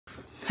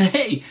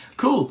Hey,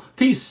 cool,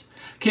 peace.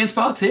 Kian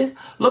Sparks here.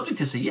 Lovely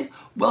to see you.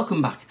 Welcome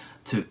back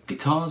to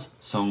Guitars,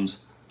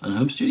 Songs and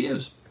Home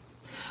Studios.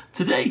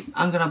 Today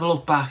I'm going to have a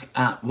look back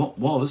at what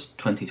was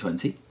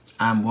 2020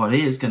 and what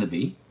is going to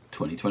be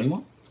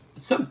 2021.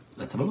 So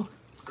let's have a look.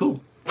 Cool.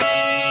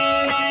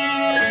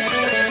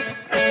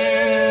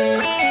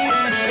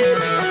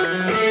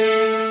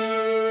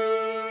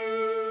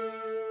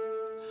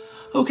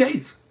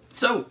 Okay,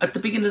 so at the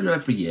beginning of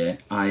every year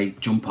I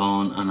jump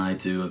on and I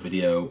do a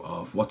video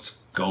of what's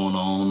gone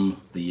on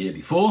the year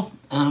before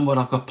and what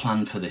I've got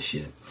planned for this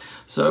year.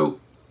 So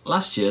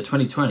last year,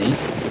 2020,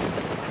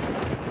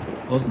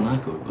 wasn't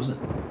that good, was it?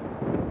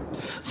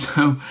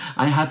 So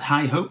I had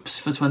high hopes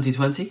for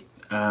 2020.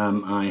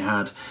 I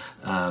had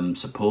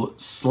support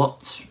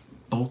slots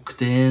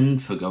booked in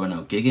for going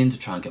out gigging to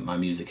try and get my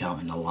music out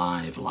in a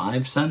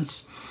live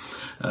sense.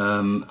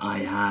 I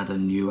had a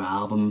new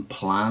album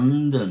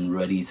planned and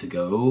ready to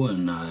go,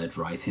 and I had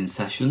writing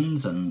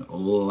sessions and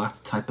all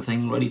that type of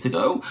thing ready to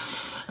go.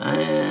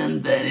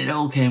 And then it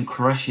all came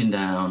crashing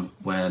down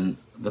when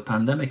the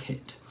pandemic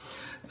hit.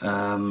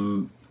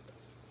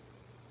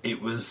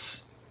 It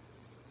was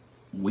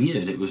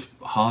weird, it was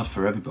hard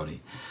for everybody,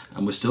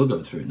 and we're still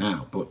going through it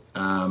now, but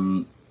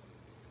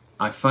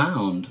I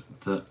found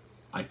that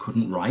I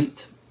couldn't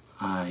write,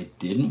 I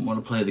didn't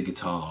want to play the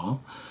guitar.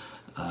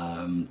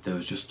 There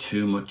was just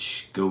too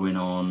much going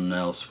on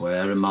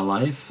elsewhere in my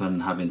life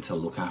and having to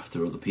look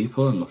after other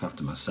people and look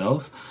after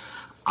myself.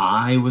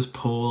 I was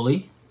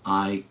poorly.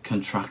 I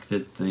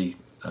contracted the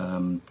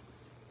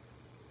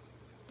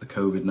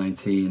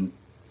COVID-19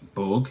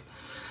 bug.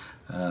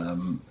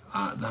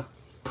 That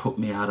put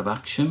me out of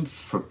action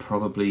for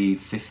probably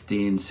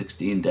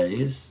 15-16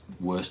 days.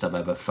 Worst I've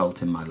ever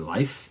felt in my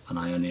life, and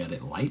I only had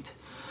it light.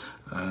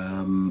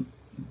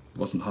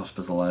 Wasn't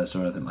hospitalised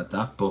or anything like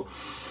that, but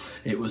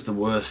it was the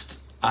worst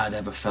I'd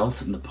ever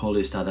felt and the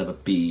poorest I'd ever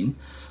been.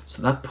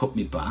 So that put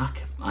me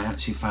back. I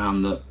actually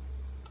found that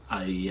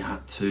I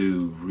had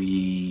to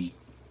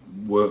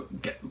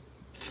get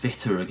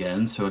fitter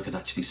again so I could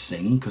actually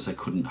sing, because I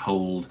couldn't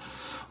hold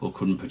or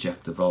couldn't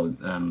project the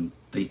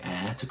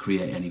air to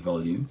create any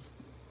volume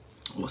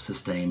or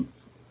sustain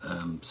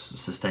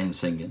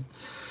singing.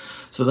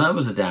 So that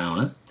was a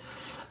downer.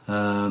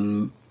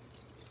 So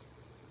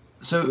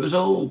it was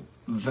all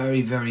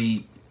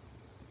very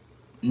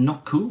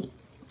not cool.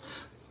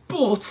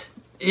 But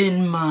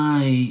in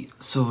my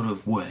sort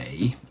of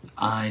way,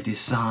 I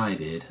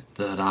decided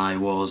that I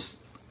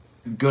was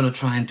going to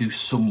try and do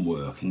some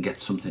work and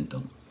get something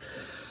done.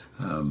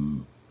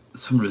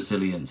 Some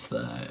resilience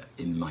there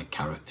in my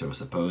character, I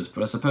suppose,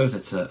 but I suppose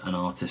it's an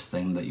artist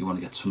thing that you want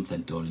to get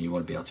something done and you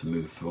want to be able to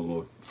move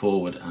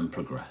forward and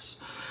progress.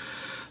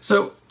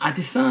 So I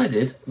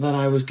decided that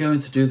I was going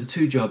to do the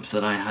two jobs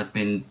that I had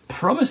been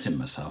promising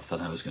myself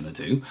that I was going to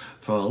do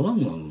for a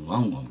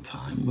long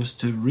time, was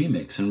to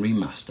remix and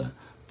remaster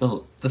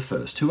the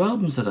first two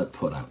albums that I'd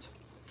put out.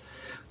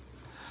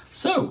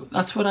 So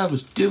that's what I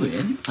was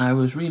doing. I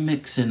was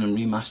remixing and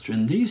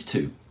remastering these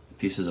two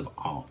pieces of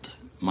art,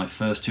 my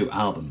first two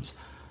albums,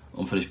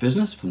 Unfinished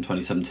Business from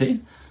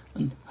 2017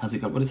 and Has It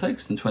Got What It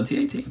Takes in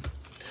 2018.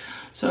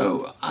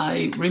 So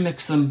I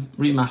remixed them,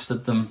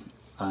 remastered them,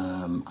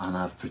 and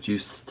I've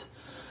produced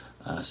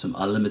a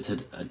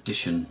limited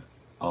edition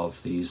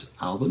of these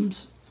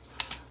albums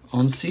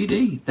on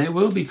CD. They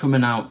will be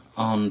coming out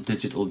on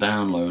digital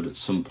download at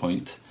some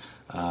point,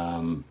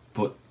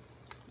 but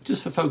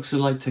just for folks who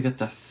like to get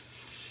the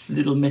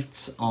little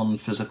mitts on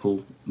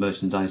physical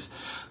merchandise,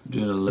 I'm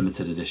doing a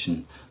limited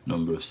edition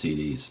number of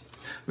CDs,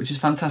 which is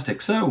fantastic.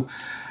 So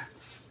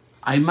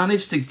I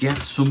managed to get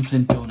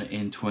something done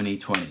in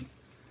 2020,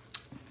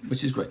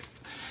 which is great.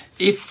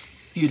 If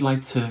you'd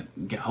like to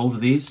get hold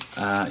of these,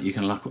 you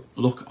can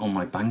look on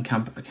my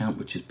Bandcamp account,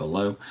 which is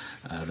below.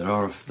 There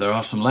are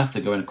some left.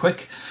 They're going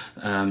quick,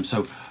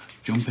 so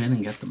jump in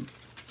and get them.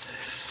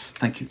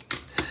 Thank you.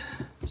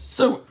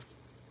 So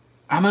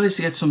I managed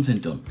to get something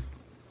done.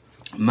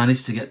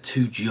 Managed to get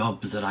two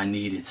jobs that I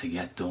needed to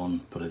get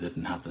done, but I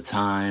didn't have the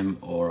time,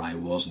 or I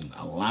wasn't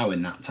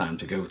allowing that time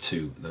to go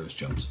to those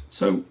jobs.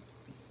 So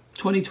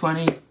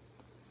 2020,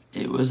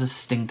 it was a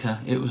stinker.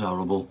 It was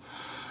horrible,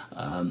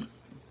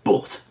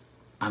 but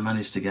I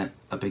managed to get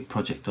a big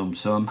project done,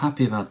 so I'm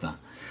happy about that.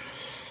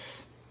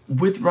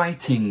 With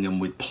writing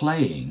and with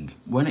playing,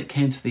 when it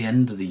came to the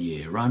end of the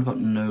year, around about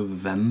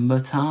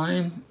November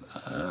time,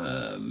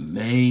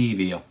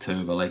 maybe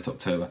October, late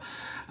October,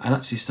 I'd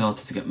actually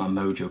started to get my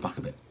mojo back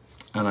a bit.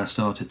 And I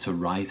started to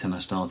write and I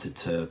started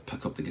to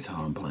pick up the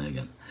guitar and play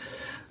again.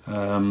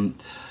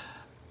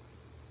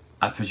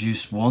 I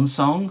produced one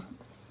song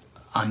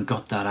and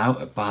got that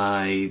out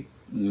by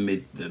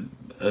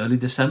early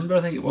December,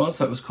 I think it was.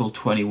 That was called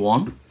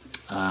 21.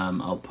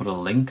 I'll put a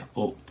link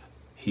up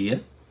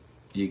here.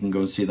 You can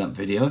go and see that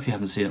video if you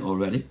haven't seen it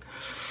already.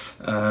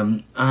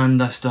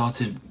 And I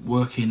started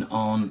working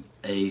on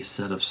a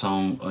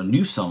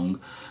new song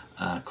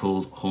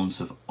called Haunts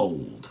of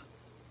Old,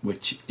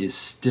 which is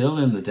still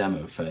in the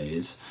demo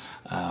phase,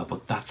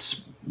 but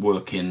that's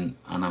working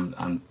and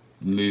I'm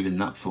moving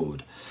that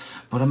forward.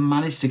 but I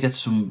managed to get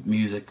some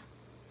music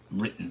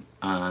written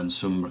and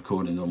some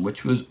recording done,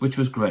 which was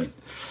great.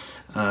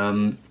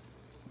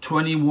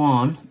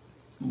 21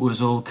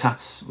 was all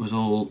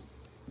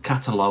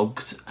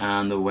catalogued,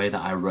 and the way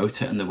that I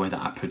wrote it and the way that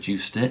I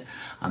produced it,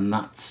 and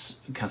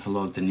that's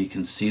catalogued, and you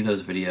can see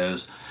those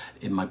videos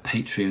in my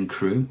Patreon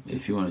crew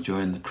if you want to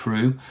join the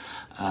crew.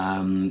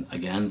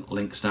 Again,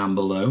 links down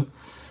below.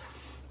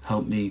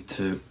 Help me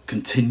to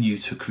continue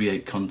to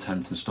create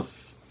content and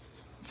stuff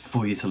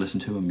for you to listen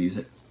to and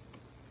music.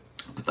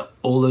 But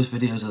all those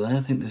videos are there.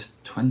 I think there's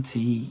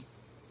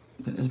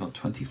about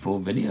 24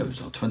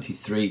 videos, or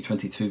 23,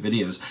 22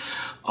 videos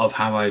of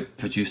how I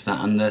produced that,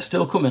 and they're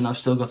still coming. I've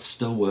still got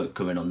work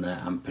going on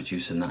there. I'm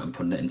producing that and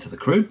putting it into the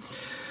crew.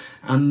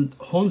 And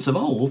Haunts of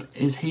Old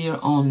is here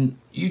on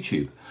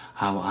YouTube,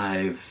 how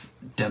I've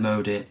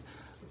demoed it,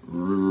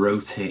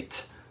 wrote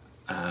it,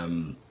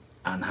 and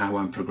how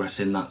I'm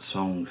progressing that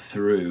song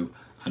through,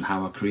 and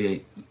how I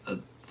create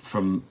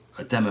from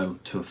a demo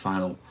to a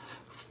final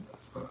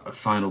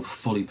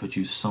fully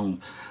produced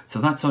song. So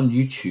that's on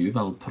YouTube.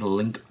 I'll put a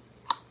link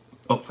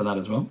up for that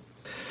as well.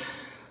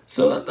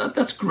 So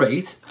that's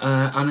great,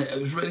 and it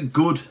was really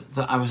good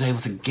that I was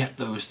able to get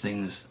those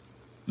things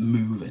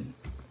moving.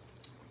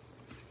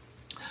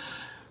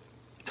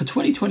 For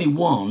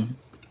 2021,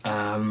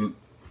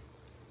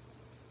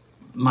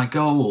 my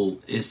goal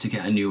is to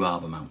get a new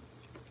album out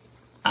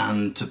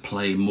and to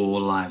play more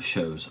live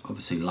shows.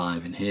 Obviously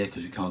live in here,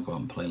 because we can't go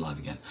out and play live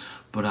again.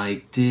 But I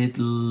did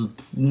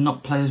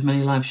not play as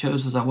many live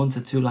shows as I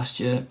wanted to last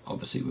year,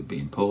 obviously with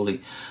being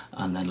poorly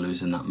and then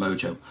losing that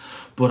mojo.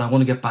 But I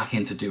want to get back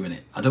into doing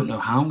it. I don't know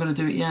how I'm going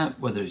to do it yet,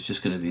 whether it's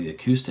just going to be the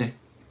acoustic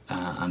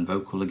and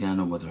vocal again,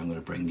 or whether I'm going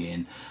to bring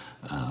in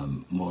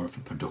more of a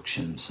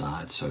production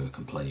side so I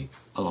can play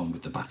along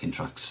with the backing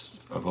tracks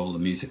of all the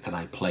music that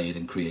I played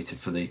and created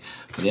for the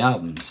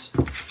albums.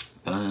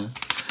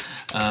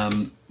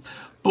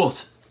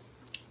 But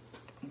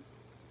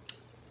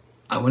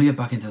I want to get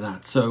back into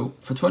that. So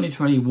for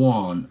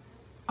 2021,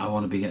 I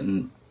want to be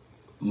getting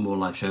more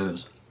live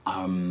shows.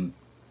 I'm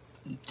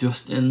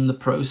just in the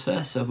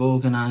process of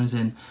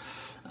organising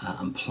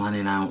and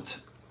planning out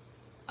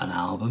an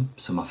album.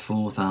 So my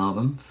 4th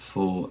album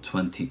for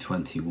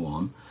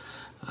 2021.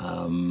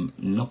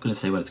 Not going to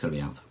say when it's going to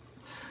be out,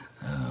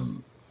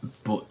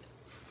 but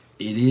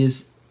it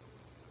is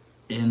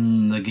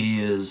in the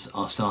gears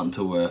are starting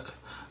to work,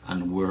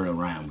 and we're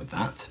around with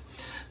that.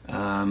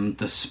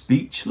 The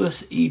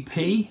Speechless EP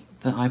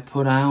that I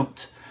put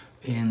out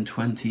in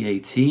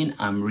 2018,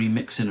 I'm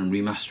remixing and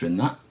remastering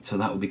that, so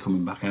that will be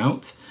coming back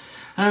out.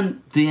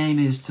 And the aim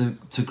is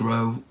to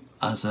grow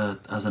as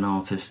an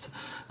artist.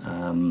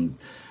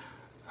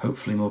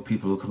 Hopefully more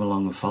people will come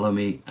along and follow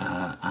me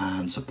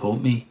and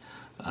support me,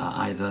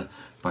 either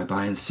by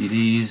buying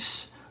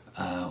CDs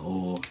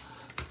or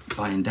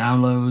buying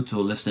downloads, or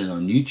listening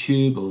on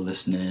YouTube, or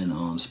listening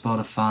on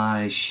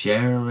Spotify,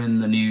 sharing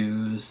the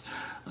news,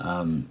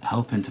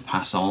 helping to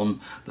pass on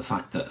the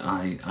fact that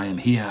I am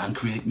here and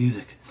create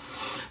music.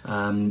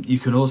 You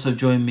can also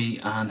join me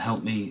and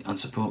help me and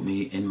support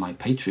me in my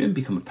Patreon,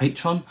 become a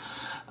patron,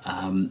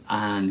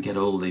 and get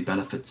all the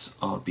benefits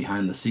of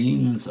behind the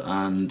scenes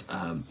and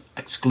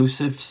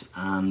exclusives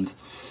and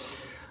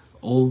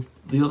all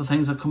the other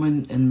things that come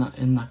in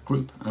that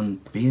group,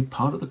 and being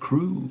part of the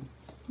crew,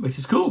 which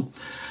is cool.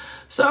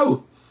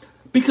 So,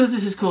 because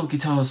this is called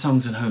Guitars,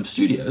 Songs and Home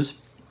Studios,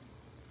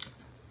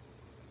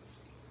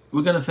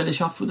 we're going to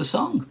finish off with a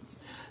song.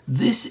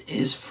 This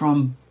is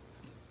from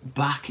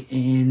back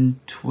in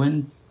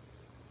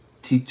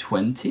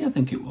 2020, I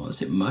think it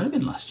was. It might have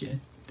been last year.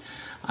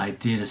 I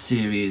did a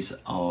series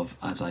of,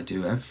 as I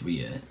do every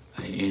year,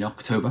 in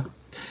October.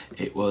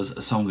 It was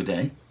a song a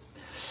day.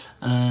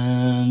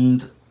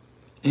 And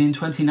in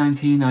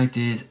 2019 I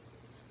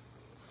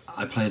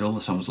played all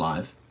the songs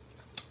live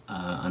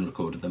and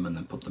recorded them and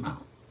then put them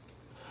out.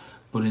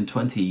 But in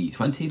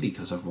 2020,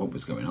 because of what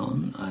was going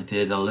on, I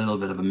did a little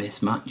bit of a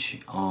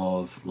mismatch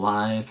of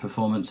live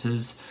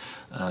performances,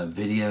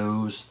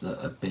 videos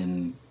that have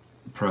been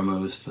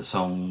promos for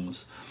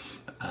songs,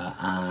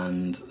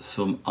 and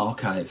some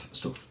archive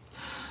stuff.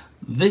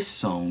 This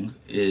song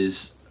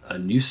is a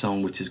new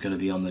song which is going to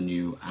be on the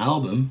new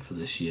album for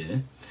this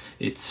year.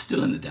 It's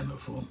still in the demo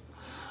form,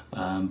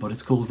 but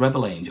it's called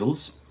Rebel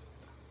Angels,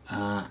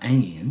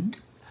 and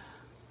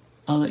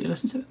I'll let you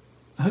listen to it.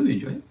 I hope you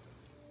enjoy it.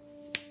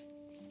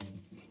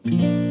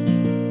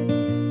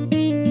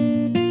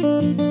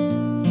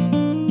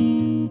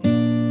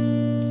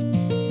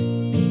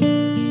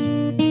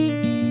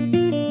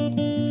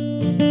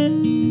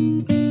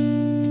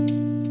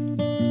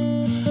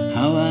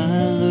 How I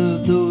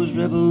love those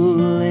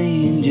rebel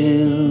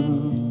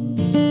angels,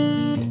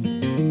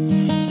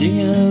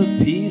 singing of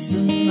peace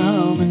and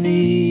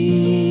harmony.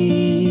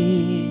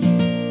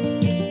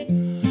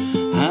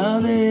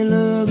 How they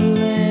love the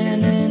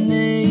land and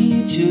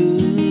nature,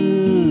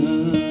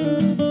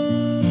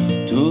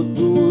 taught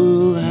the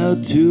world how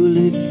to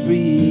live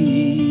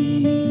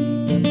free,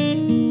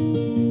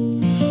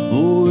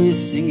 always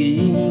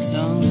singing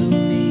songs of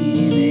meaning.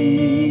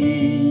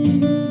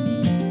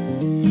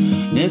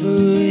 never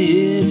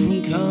hid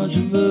from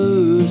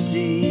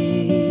controversy,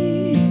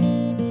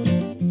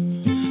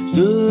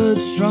 stood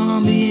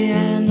strong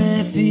behind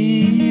their feelings,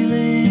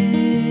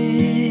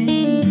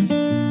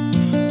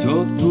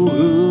 taught the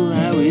world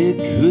how it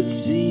could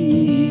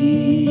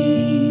see.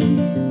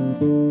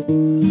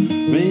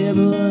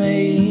 Rebel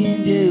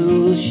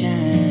angels shine,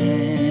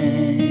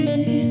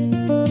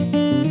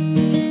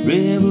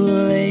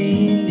 rebel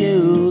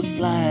angels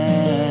fly,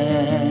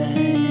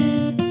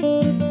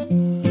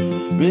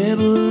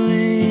 rebel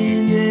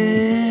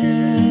angels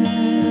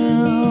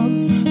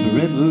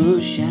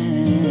forever shine.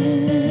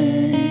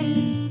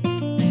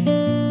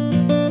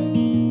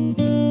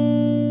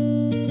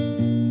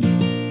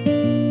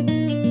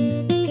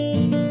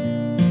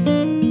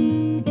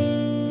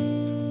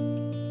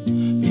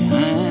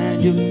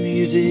 Behind your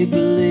music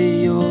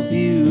lay your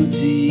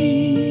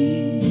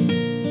beauty,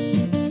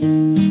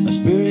 a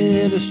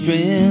spirit of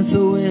strength, a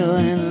will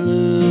and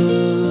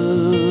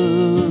love,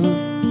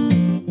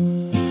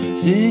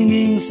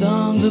 singing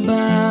songs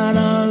about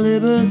our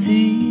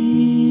liberty.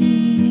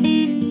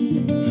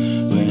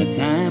 When a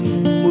time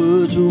when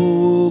words were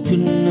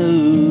woken up,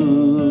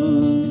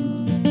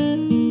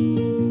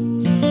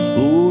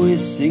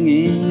 always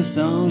singing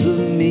songs of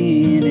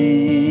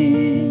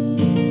meaning,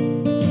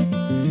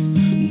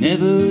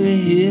 never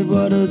hid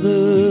what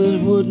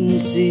others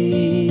wouldn't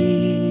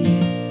see,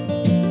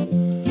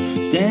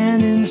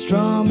 standing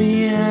strong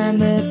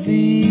behind their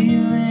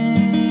feelings,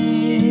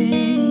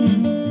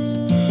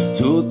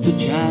 taught the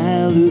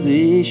child who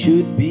they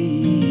should be.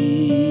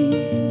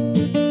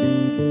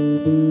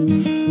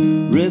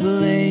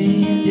 Rebel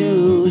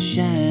angels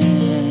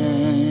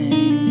shine,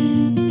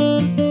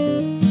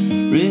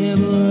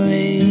 rebel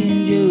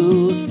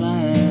angels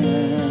fly,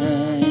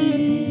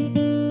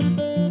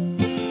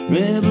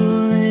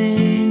 rebel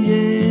angels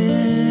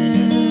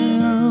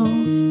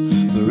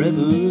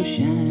forever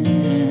shine.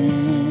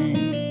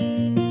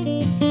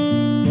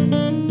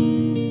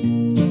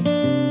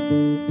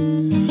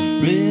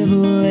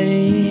 Rebel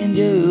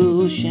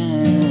angels shine,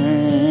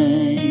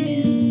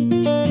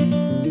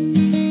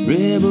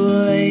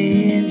 rebel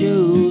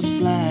angels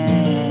fly,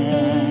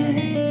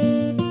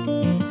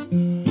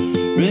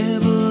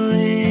 rebel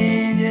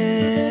angels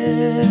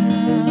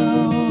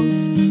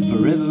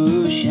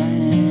forever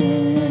shine.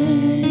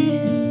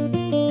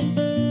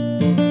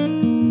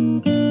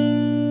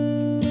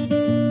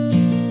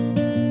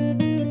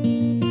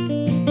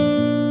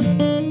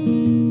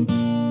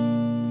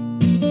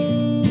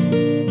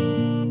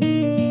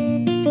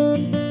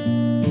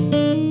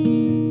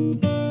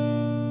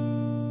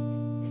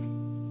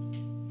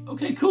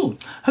 Okay, cool.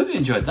 Hope you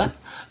enjoyed that.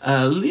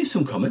 Leave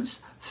some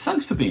comments.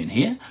 Thanks for being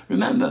here.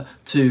 Remember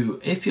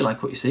to, if you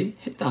like what you see,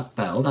 hit that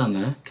bell down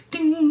there.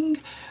 Ding!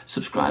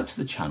 Subscribe to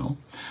the channel.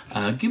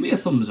 Give me a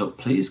thumbs up,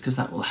 please, because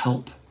that will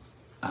help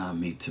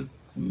me to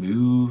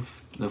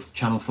move the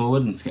channel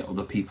forward and to get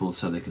other people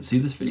so they can see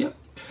this video.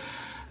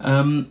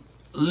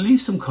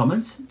 Leave some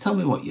comments. Tell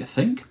me what you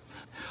think.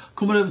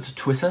 Come on over to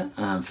Twitter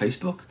and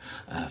Facebook.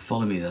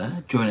 Follow me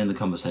there. Join in the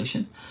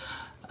conversation.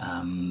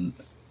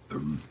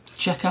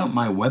 Check out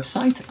my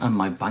website and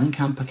my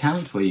Bandcamp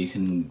account where you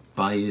can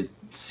buy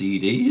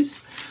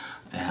CDs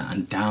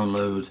and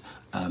download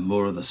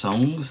more of the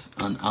songs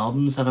and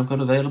albums that I've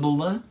got available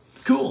there.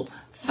 Cool.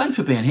 Thanks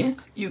for being here.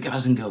 You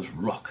guys and girls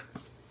rock.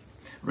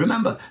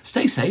 Remember,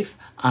 stay safe,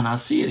 and I'll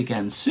see you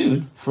again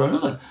soon for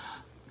another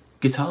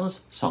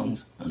Guitars,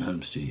 Songs and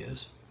Home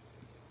Studios.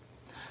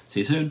 See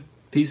you soon.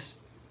 Peace.